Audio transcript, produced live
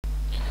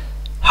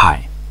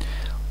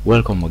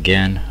Welcome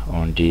again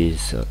on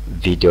this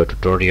video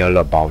tutorial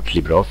about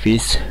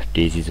LibreOffice.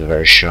 This is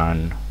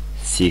version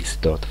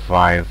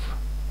 6.5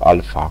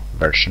 alpha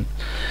version,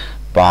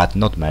 but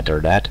not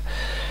matter that.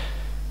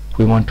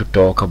 We want to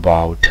talk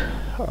about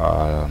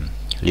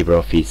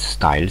LibreOffice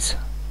styles,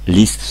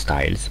 list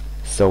styles.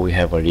 So we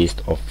have a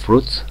list of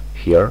fruits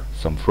here,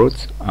 some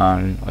fruits,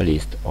 and a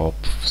list of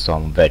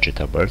some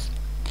vegetables,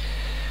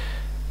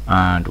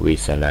 and we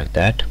select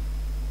that.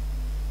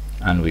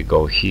 And we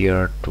go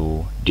here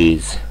to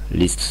this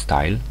list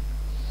style,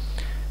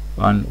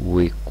 and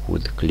we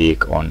could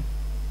click on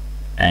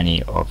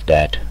any of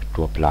that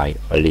to apply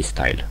a list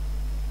style.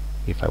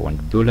 If I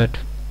want bullet,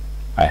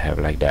 I have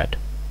like that.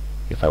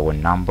 If I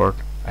want numbered,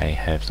 I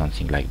have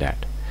something like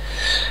that.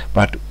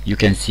 But you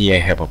can see I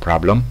have a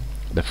problem.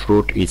 The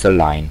fruit is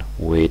aligned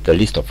with the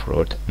list of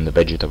fruit and the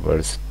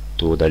vegetables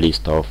to the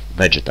list of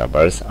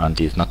vegetables, and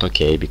it's not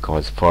okay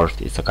because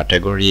first it's a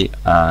category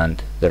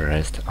and the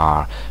rest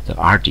are the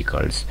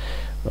articles,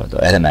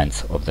 the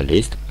elements of the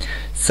list.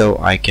 So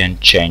I can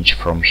change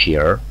from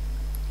here.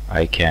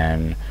 I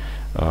can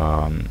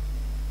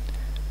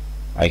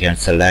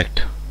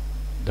select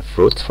the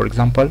fruits, for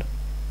example,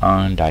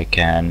 and I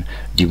can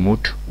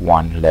demote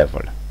one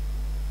level.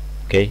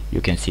 Okay,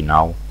 you can see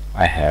now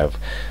I have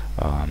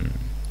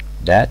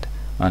that,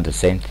 and the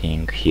same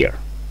thing here.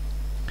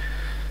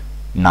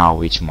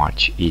 Now it's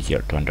much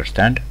easier to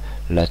understand.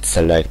 Let's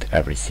select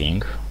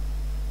everything.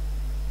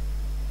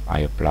 I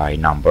apply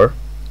number,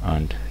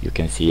 and you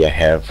can see I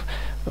have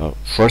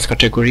first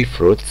category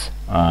fruits,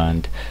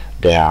 and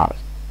there are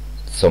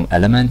some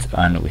elements,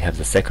 and we have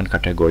the second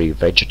category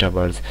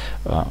vegetables,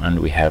 and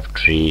we have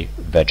 3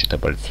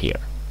 vegetables here.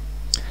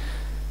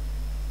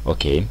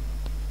 Okay,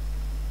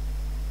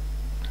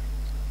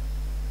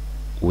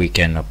 we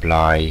can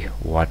apply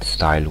what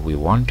style we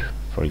want.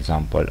 For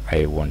example,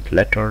 I want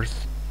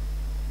letters.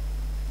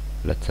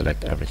 Let's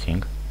select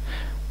everything.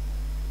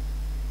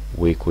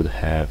 We could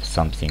have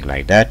something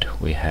like that.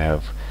 We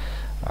have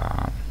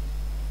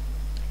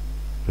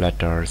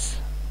letters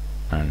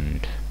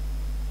and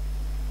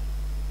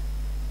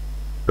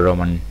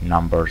Roman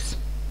numbers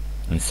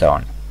and so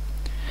on.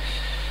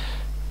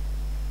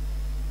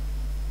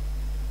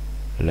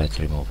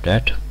 Let's remove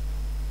that.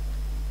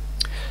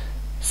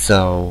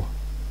 So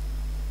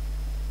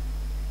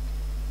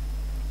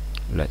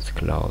let's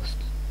close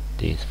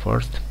this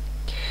first.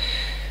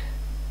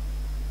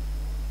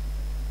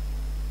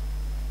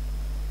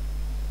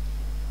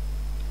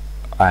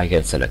 I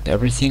can select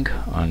everything,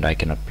 and I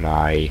can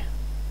apply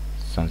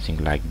something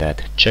like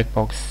that.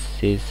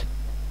 Checkboxes.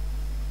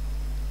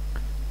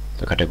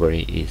 The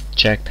category is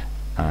checked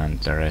and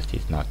the rest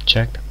is not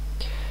checked.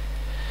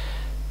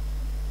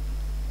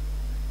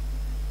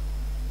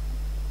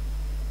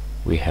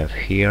 We have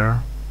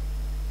here.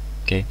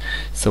 Okay,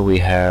 so we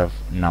have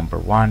number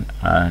 1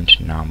 and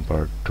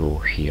number 2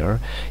 here.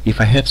 If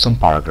I have some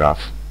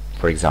paragraph,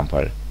 for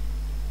example,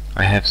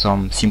 I have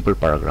some simple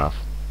paragraph,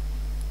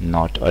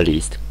 not a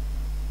list.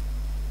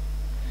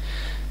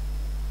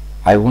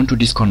 I want to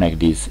disconnect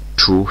this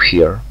 2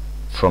 here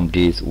from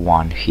this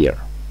 1 here.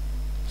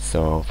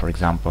 So for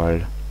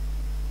example,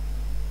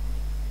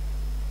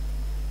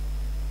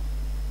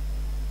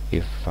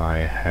 if I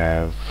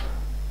have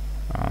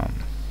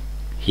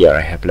here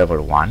I have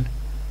level 1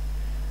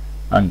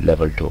 and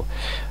level 2,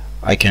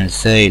 I can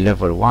say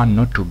level 1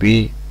 not to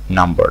be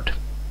numbered.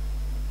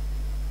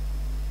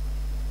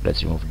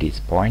 Let's remove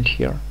this point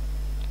here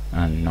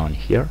and none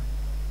here.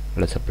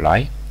 Let's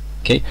apply.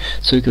 Okay,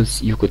 so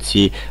you could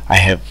see I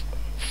have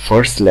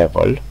first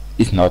level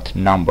is not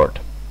numbered.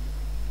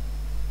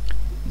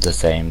 The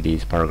same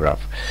this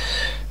paragraph.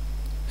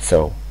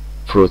 So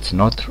fruits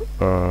not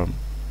are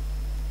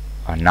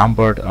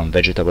numbered and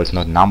vegetables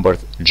not numbered,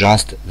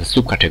 just the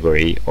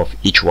subcategory of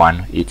each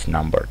one is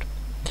numbered.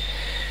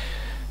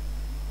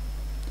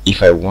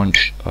 If I want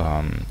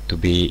to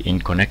be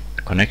in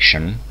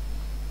connection,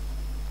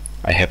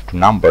 I have to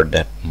number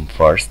that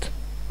first,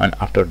 and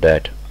after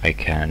that I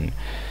can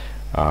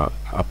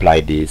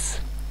apply this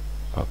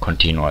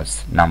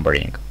continuous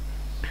numbering.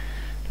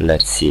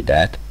 Let's see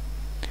that.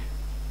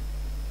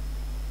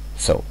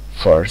 So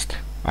first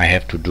I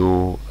have to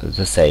do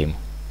the same.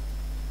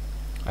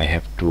 I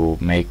have to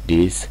make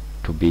this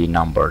to be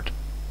numbered.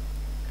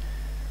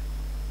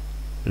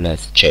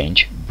 Let's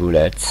change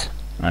bullets,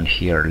 and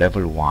here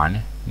level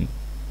 1,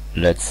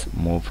 let's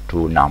move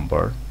to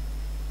number,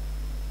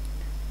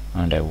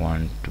 and I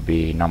want to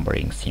be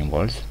numbering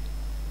symbols.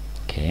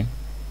 Okay,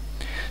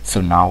 so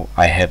now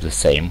I have the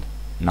same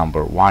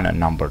number 1 and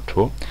number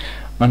 2,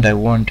 and I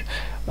want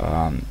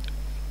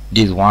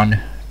this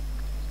one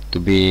to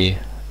be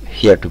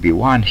here to be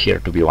 1, here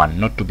to be 1,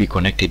 not to be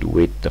connected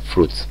with the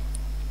fruits.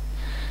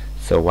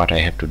 So what I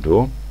have to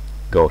do,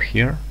 go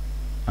here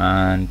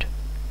and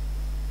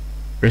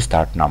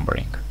restart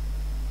numbering.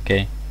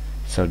 Okay,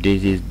 so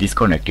this is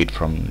disconnected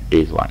from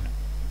this one.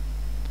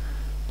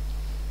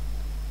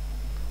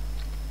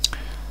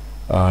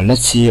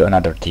 Let's see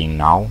another thing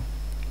now.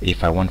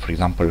 If I want, for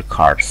example,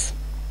 cars,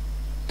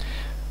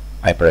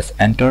 I press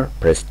enter,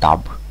 press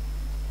tab,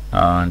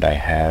 and I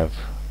have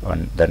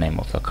the name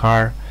of the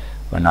car,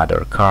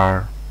 another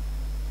car.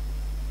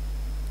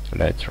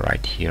 Let's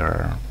write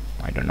here,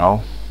 I don't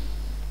know,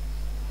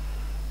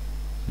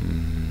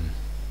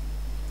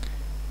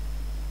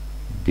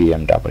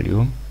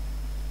 BMW,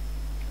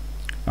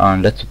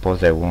 and let's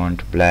suppose I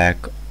want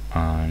black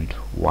and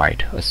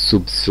white, a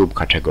sub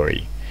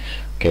category.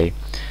 Okay,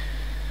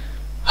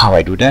 how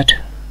I do that?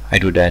 I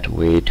do that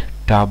with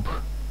tab,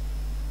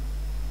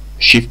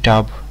 shift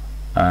tab,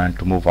 and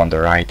to move on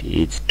the right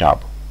it's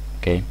tab.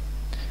 Okay,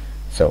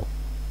 so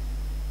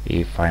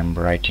if I'm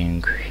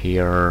writing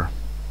here,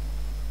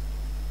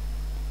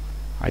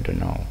 I don't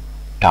know,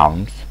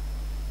 towns,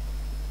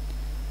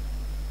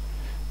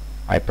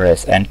 I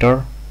press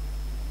enter,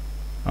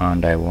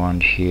 and I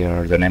want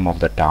here the name of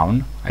the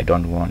town. I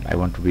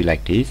want to be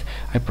like this.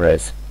 I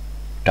press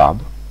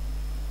tab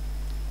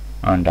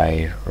and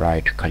I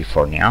write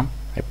California.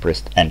 I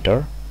pressed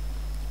enter,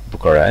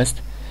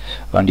 Bucharest,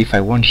 and if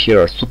I want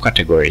here a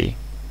subcategory,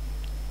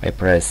 I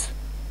press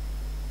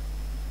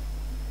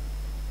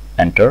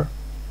enter,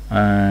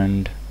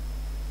 and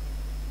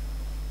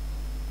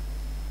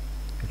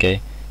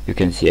okay, you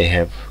can see I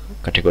have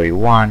category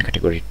 1,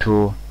 category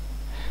 2,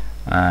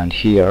 and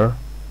here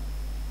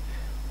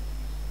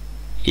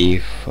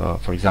if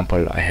for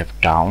example I have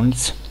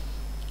towns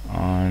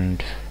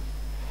and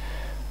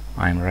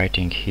I'm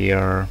writing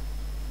here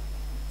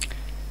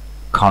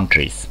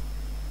countries,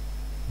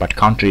 but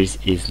countries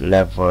is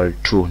level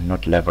 2,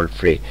 not level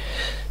 3,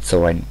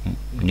 so I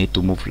need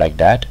to move like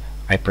that.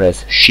 I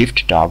press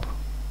shift tab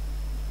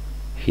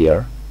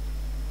here,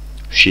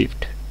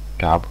 shift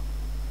tab,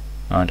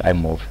 and I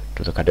move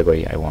to the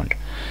category I want.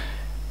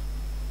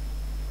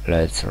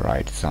 Let's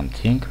write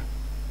something.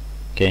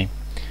 Okay,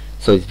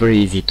 so it's very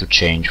easy to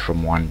change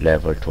from one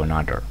level to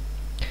another.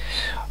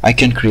 I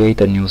can create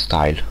a new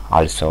style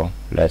also.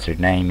 Let's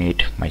rename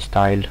it my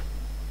style,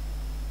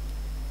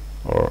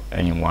 or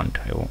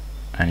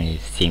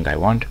anything I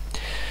want.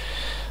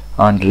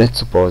 And let's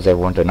suppose I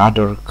want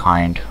another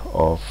kind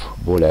of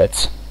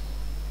bullets.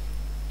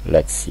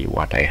 Let's see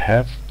what I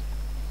have.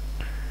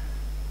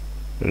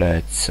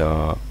 Let's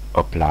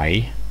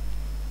apply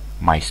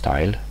my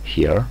style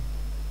here,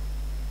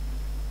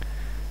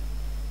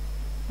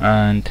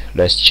 and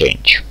let's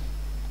change.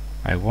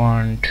 I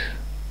want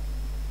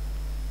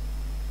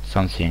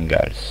something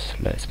else.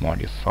 Let's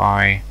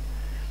modify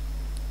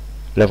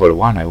level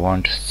 1. I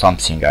want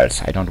something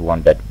else. I don't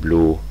want that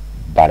blue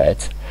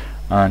bullet,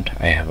 and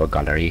I have a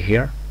gallery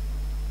here.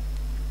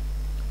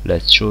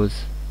 Let's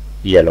choose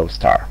yellow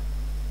star.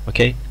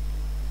 Okay,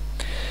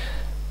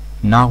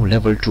 now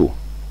level 2,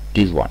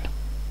 this one.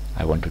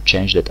 I want to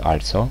change that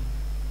also.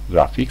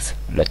 Graphics,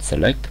 let's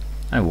select.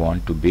 I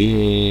want to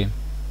be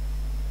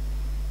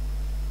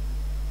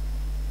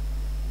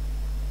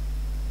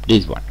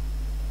this one.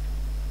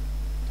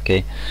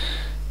 Okay,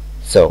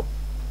 so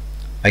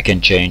I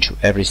can change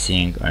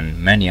everything and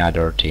many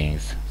other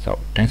things. So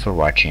thanks for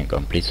watching,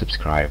 and please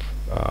subscribe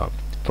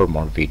for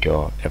more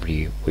video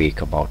every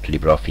week about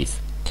LibreOffice.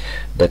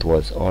 That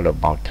was all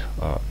about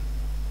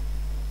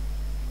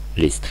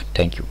list.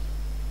 Thank you.